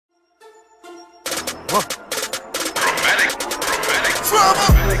What's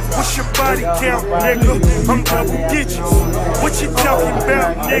your body count, nigga? I'm double digits. What you talking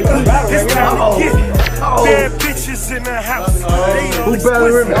about, nigga? It's time to get it. Bad bitches in the house. Who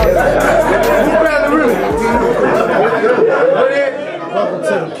better Remii? Who better Remii? Welcome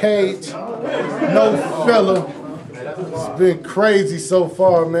to the cage. No filler. It's been crazy so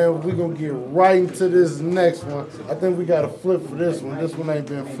far, man. We're gonna get right into this next one. I think we got a flip for this one. This one ain't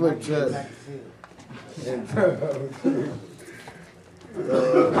been flipped yet. In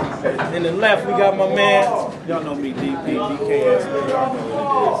the left, we got my man. Y'all know me, DP, BKS. Y'all know what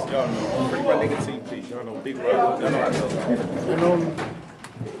it is. Y'all know. Pretty my nigga TP. Y'all know Big Rock. Y'all know I know.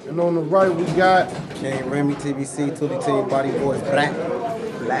 And on the right, we got King Remii, TBC, Tootie Team, Body Boys, Black.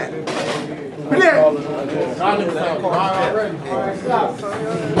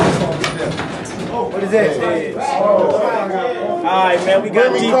 what is that? Alright, man, we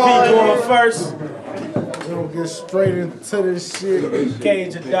got DP going first. We're gonna get straight into this shit.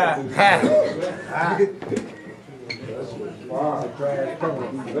 Cage or die.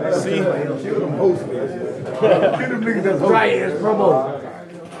 See?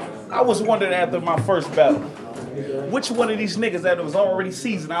 I was wondering after my first battle, which one of these niggas that was already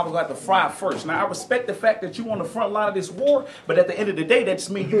seasoned I was going to fry first. Now, I respect the fact that you on the front line of this war, but at the end of the day, that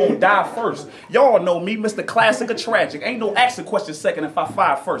just means you going to die first. Y'all know me, Mr. Classic or Tragic. Ain't no ask the question second if I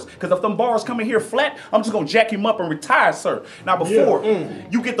fire first. Because if them bars come in here flat, I'm just going to jack him up and retire, sir. Now, before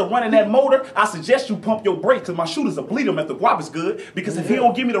you get to running that motor, I suggest you pump your brakes because my shooters will bleed him if the guap is good. Because if he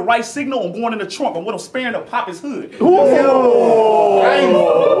don't give me the right signal, I'm going in the trunk. I'm going to sparing to pop his hood.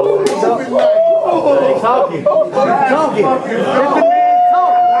 Talking.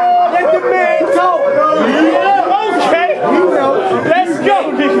 Let the man talk. Okay. Let's go.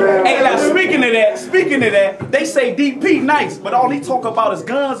 Hey, now speaking of that, they say DP nice, but all he talk about is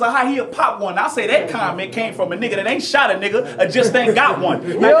guns or how he'll pop one. I say that comment came from a nigga that ain't shot a nigga or just ain't got one.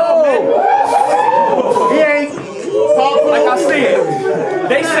 He ain't. Like I said,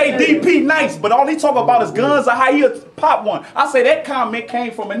 they say DP nice, but all he talk about is guns or how he'll pop one. I say that comment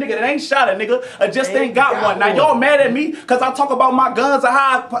came from a nigga that ain't shot a nigga or just ain't got one. Now y'all mad at me because I talk about my guns or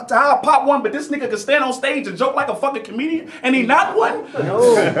how I pop one, but this nigga can stand on stage and joke like a fucking comedian and he not one?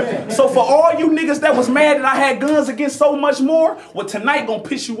 No. So for all you niggas that was mad that I had guns against so much more, well tonight gonna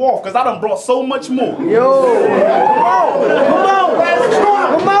piss you off because I done brought so much more. Yo.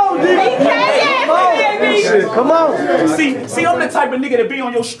 Come on, DP. Come on. See, I'm the type of nigga that be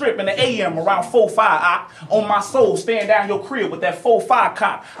on your strip in the AM around 4-5, on my soul, stand down your crib with that 4-5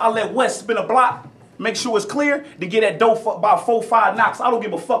 cop. I let West spin a block, make sure it's clear, to get that dope for about 4-5 knocks. I don't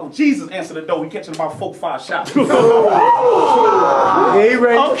give a fuck if Jesus answer the door, he catching about 4-5 shots. Yeah, he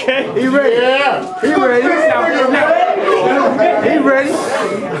ready. Okay. He ready. Yeah. He ready. He ready.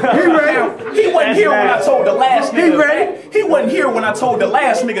 He ready. He wasn't here when I told the last nigga. He wasn't here when I told the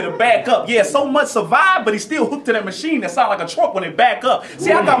last nigga to back up. Yeah, so much survived, but he still hooked to that machine that sound like a truck when it back up.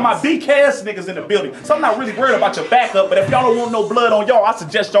 See, I got my BKS niggas in the building, so I'm not really worried about your backup, but if y'all don't want no blood on y'all, I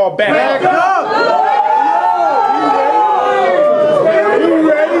suggest y'all back up.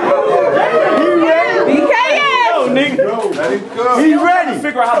 He ready.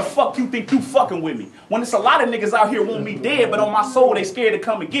 Figure out how the fuck you think you fucking with me. When it's a lot of niggas out here want me dead, but on my soul they scared to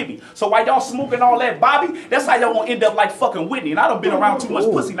come and get me. So while y'all smoking all that Bobby, that's how y'all gonna end up like fucking Whitney. And I done been around too much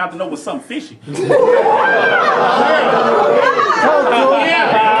pussy not to know what's something fishy. Okay,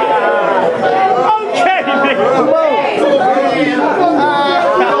 nigga.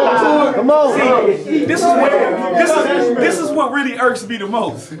 Come on. See, this is what really irks me the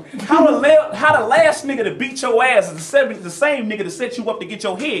most. How the last nigga to beat your ass is the same nigga to set you up to get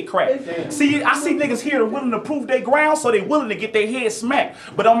your head cracked. See, I see niggas here that willing to prove their ground, so they willing to get their head smacked.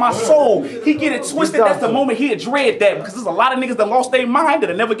 But on my soul, he get it twisted. That's the moment he'd dread that, because there's a lot of niggas that lost their mind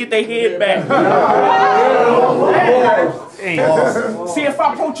that'll never get their head back. See, if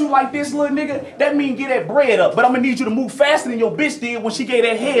I approach you like this, little nigga, that mean get that bread up. But I'm gonna need you to move faster than your bitch did when she gave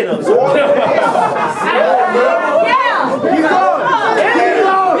that head up. So all that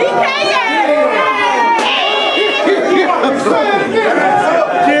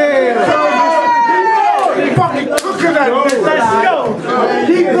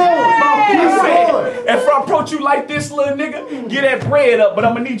if I approach you like this, little nigga, get that bread up, but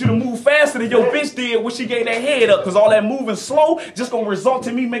I'm gonna need you to move faster than your bitch did when she gave that head up, because all that moving slow just gonna result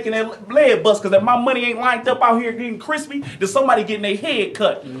in me making that leg bust, because if my money ain't lined up out here getting crispy, then somebody getting their head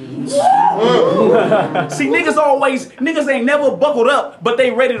cut. See, niggas ain't never buckled up, but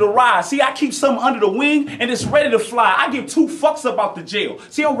they ready to ride. See, I keep something under the wing, and it's ready to fly. I give 2 fucks about the jail.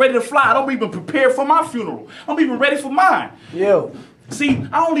 See, I'm ready to fly. I don't even prepare for my funeral. I'm even ready for mine. Yo. See,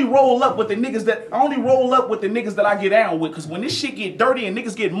 I only roll up with the niggas that I get down with. Cause when this shit get dirty and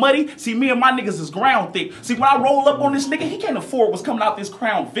niggas get muddy, see, me and my niggas is ground thick. See, when I roll up on this nigga, he can't afford what's coming out this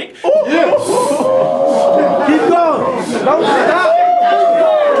Crown Vic. Yes. Keep going. Don't stop.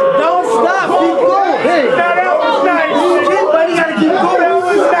 Don't stop. Keep going. Hey. That was nice. But he gotta keep going. That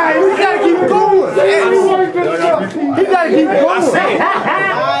was nice. He gotta keep going. He gotta keep going.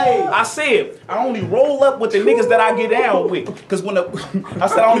 I said, I only roll up with the niggas that I get down with. Cause I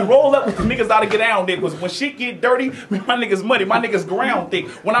only roll up with the niggas that I get down with. Cause when shit get dirty, my niggas muddy, my niggas ground thick.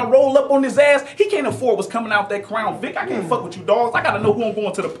 When I roll up on his ass, he can't afford what's coming out that Crown Vic. I can't fuck with you dogs. I gotta know who I'm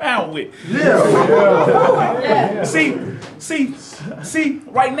going to the pound with. Yeah. See,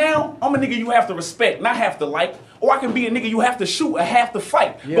 right now, I'm a nigga you have to respect, not have to like. Or I can be a nigga you have to shoot or have to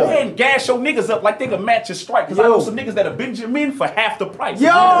fight. Yeah. Go ahead and gas your niggas up like they can match your strike. Cause I know some niggas that are Benjamin for half the price.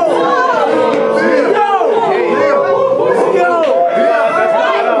 Yo!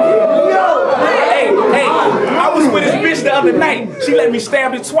 Hey, I was with this bitch the other night. She let me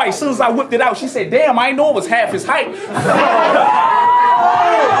stab it twice. As soon as I whipped it out, she said, damn, I didn't know it was half his height.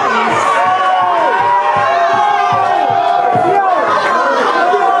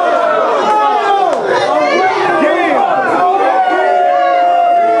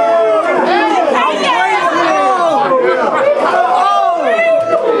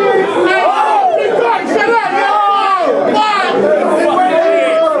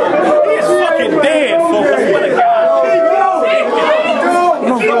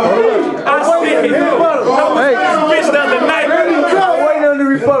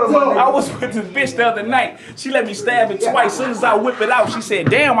 This bitch the other night, she let me stab it twice. As soon as I whip it out, she said,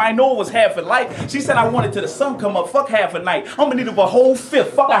 damn, I know it was half a light. She said I wanted till the sun come up, fuck half a night. I'm gonna need it for a whole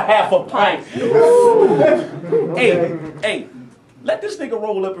fifth, fuck a half a pint. Hey, let this nigga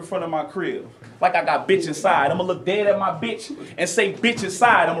roll up in front of my crib like I got bitch inside. I'm gonna look dead at my bitch and say bitch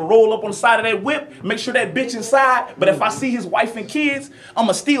inside. I'm gonna roll up on the side of that whip, make sure that bitch inside, but if I see his wife and kids, I'm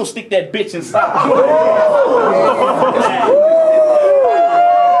gonna still stick that bitch inside.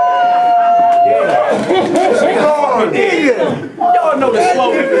 Y'all know the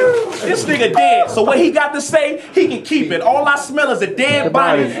slogan. This nigga dead, so what he got to say, he can keep it. All I smell is a dead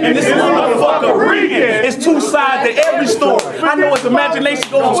body, and this motherfucker reading. It's two sides to every story. I know his imagination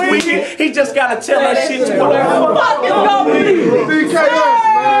goes tweaking. He just gotta tell that shit to him.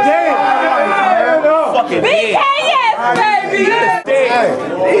 Fucking dead. baby.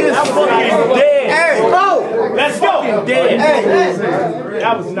 Dead. He is fucking dead. Hey, bro. Let's go. Dead. Hey.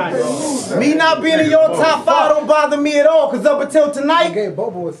 That was nice. Me not being in your top 5 don't bother me at all, because up until tonight,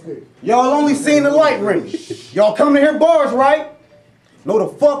 y'all only seen the light ring. Y'all come to hear bars, right? No, the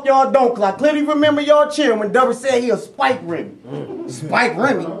fuck y'all don't, because I clearly remember y'all cheering when Dubber said he a Spike Remii. Spike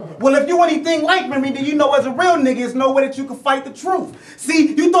Remii? Well, if you anything like Remii, then you know as a real nigga, there's no way that you can fight the truth.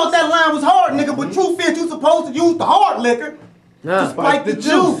 See, you thought that line was hard, nigga, but truth is you supposed to use the hard liquor to spike the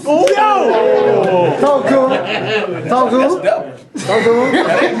juice. Ooh. Yo! Talk to him. Talk to him. Talk to him.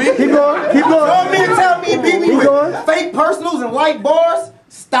 Keep going. Keep going. Don't mean to tell me and beat me with fake personals and light bars.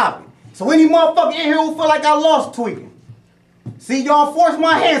 Stop it. So any motherfucker in here who feel like I lost tweaking. See, y'all forced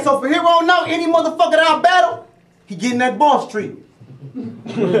my hand, so from here on out, any motherfucker that I battle, he getting that boss treatment.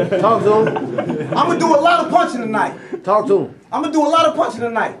 Talk to him. I'm gonna do a lot of punching tonight. Talk to him. I'm gonna do a lot of punching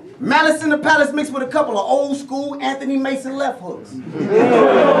tonight. Malice in the Palace mixed with a couple of old school Anthony Mason left hooks. Hold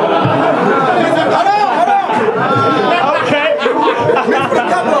on. Okay.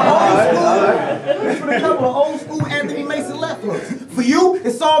 Mixed with a couple of old school Anthony Mason left hooks. For you,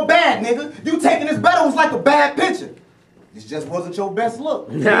 it's all bad, nigga. You taking this battle was like a bad picture. This just wasn't your best look.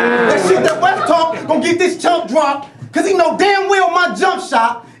 That shit that West talk gonna get this chump dropped, cause he know damn well my jump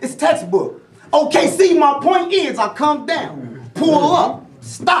shot is textbook. Okay, see, my point is I come down, pull up,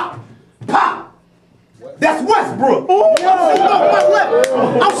 stop, pop. That's Westbrook. I'm shooting off my left.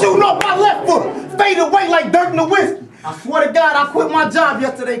 I'm shooting off my left foot. Fade away like Dirk Nowitzki. I swear to God, I quit my job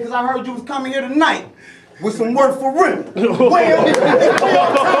yesterday because I heard you was coming here tonight with some work for Remii. Well,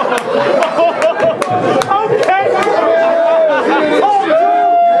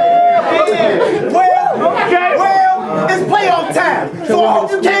 Well, it's playoff time. So I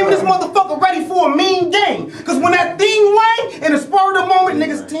hope you came in this motherfucker ready for a mean game. Cause when that thing rang, in the spur of the moment,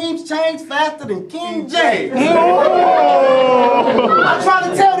 niggas' teams change faster than King James. I try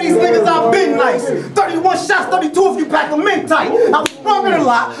to tell these niggas I've been nice. 31 shots, 32 if you pack them in tight. I was running a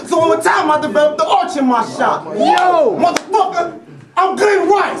lot, so over time I developed the arch in my shot. Yo! Motherfucker, I'm Glenn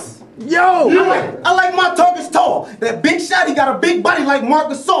Rice. Yo! I like my targets tall. That big shot, he got a big body like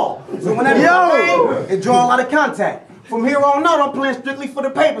Marcus Gasol. So when that bang, it draw a lot of contact. From here on out, I'm playing strictly for the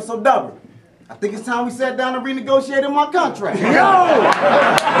paper, so Dubber, I think it's time we sat down and renegotiated my contract. Yo! I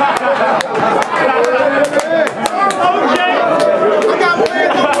got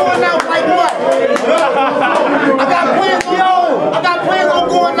plans on going out like Mike. I got plans on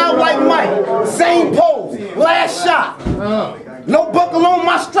going out like Mike. Same pose, last shot. No buckle on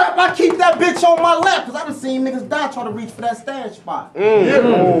my strap, I keep that bitch on my lap. Cause I done seen niggas die trying to reach for that stash spot.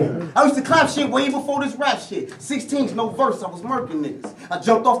 I used to clap shit way before this rap shit. 16s, no verse, I was murking niggas. I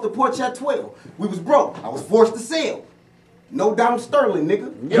jumped off the porch at 12. We was broke, I was forced to sell. No Donald Sterling,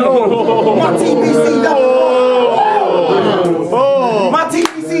 nigga. Yo. My TBC My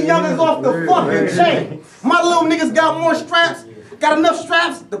TBC youngins off the fucking chain. My little niggas got more straps. Got enough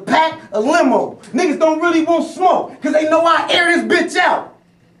straps to pack a limo. Niggas don't really want smoke, cause they know I air this bitch out.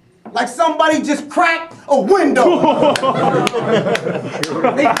 Like somebody just cracked a window.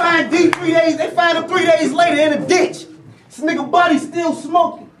 They find D 3 days, they find him 3 days later in a ditch. This nigga body still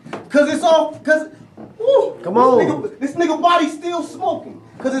smoking. Cause it's all, come on. This nigga body still smoking.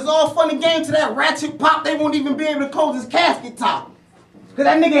 Cause it's all funny game to that ratchet pop, they won't even be able to close his casket top. Cause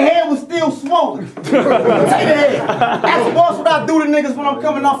that nigga head was still swollen. Take the head. Ask the boss what I do to niggas when I'm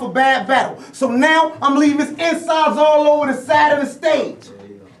coming off a bad battle. So now I'm leaving his insides all over the side of the stage.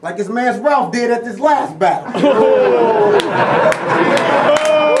 Like his man's Ralph did at this last battle.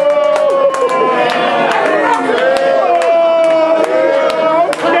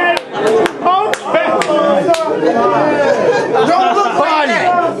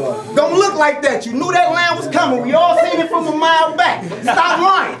 Don't look like that. You knew that line was coming. We all seen it from a mile back. Stop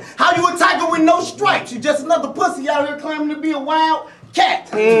lying. How you a tiger with no stripes? You just another pussy out here claiming to be a wild cat.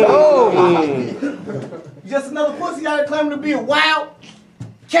 You just another pussy out here claiming to be a wild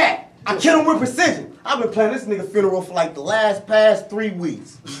cat. I kill him with precision. I've been planning this nigga funeral for like the past 3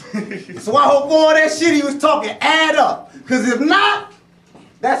 weeks. So I hope all that shit he was talking add up. Cause if not,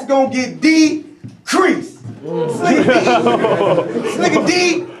 that's gonna get decreased. This nigga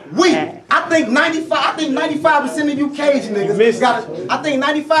D weak. I think 95% of you cage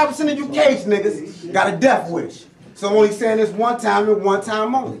niggas got a death wish. So I'm only saying this one time and one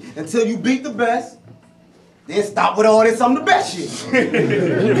time only. Until you beat the best, then stop with all this I'm the best shit. So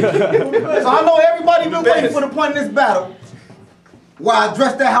I know everybody been waiting for the point in this battle where I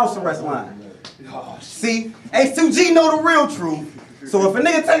address that house arrest line. See, H2G know the real truth. So if a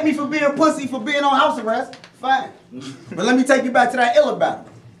nigga take me for being a pussy for being on house arrest, fine. But let me take you back to that Illa battle.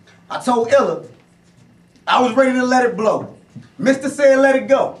 I told Illa I was ready to let it blow. Mr. said let it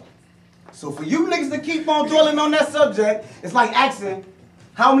go. So for you niggas to keep on dwelling on that subject, it's like asking,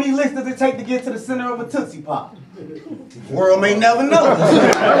 how many licks does it take to get to the center of a Tootsie Pop? The world may never know. I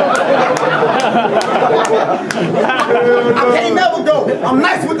can't never go. I'm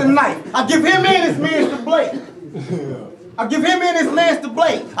nice with the knife. I give him and his man the blade. I give him and his man the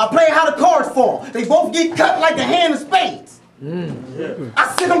blade. I play how the cards fall. They both get cut like a hand of spades.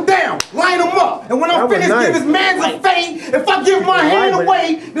 I sit him down, line him up, and when I'm finished, give his man a fade. If I give my hand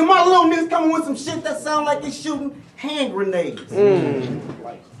away, then my little niggas coming with some shit that sound like they shooting hand grenades. Come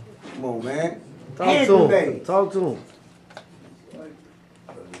on, man. Hand grenades. Talk to him.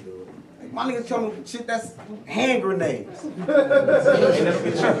 My niggas coming with shit that's hand grenades.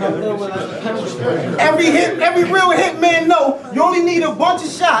 Every real hit man know you only need a bunch of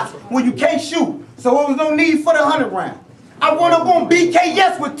shots when you can't shoot. So there was no need for the 100 round. I run up on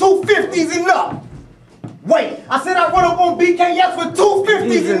BKS with 250s and up. Wait, I said I run up on BKS with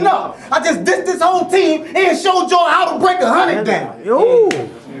 250s and up. I just dissed this whole team and showed y'all how to break 100 down. Yo.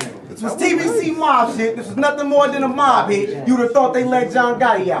 This was TBC mob shit. This was nothing more than a mob hit. You'd have thought they let John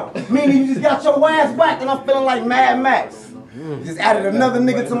Gotti out. Meaning you just got your ass whacked and I'm feeling like Mad Max. Just added another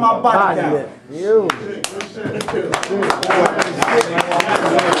nigga to my body count.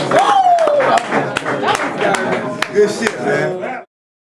 Good shit, man.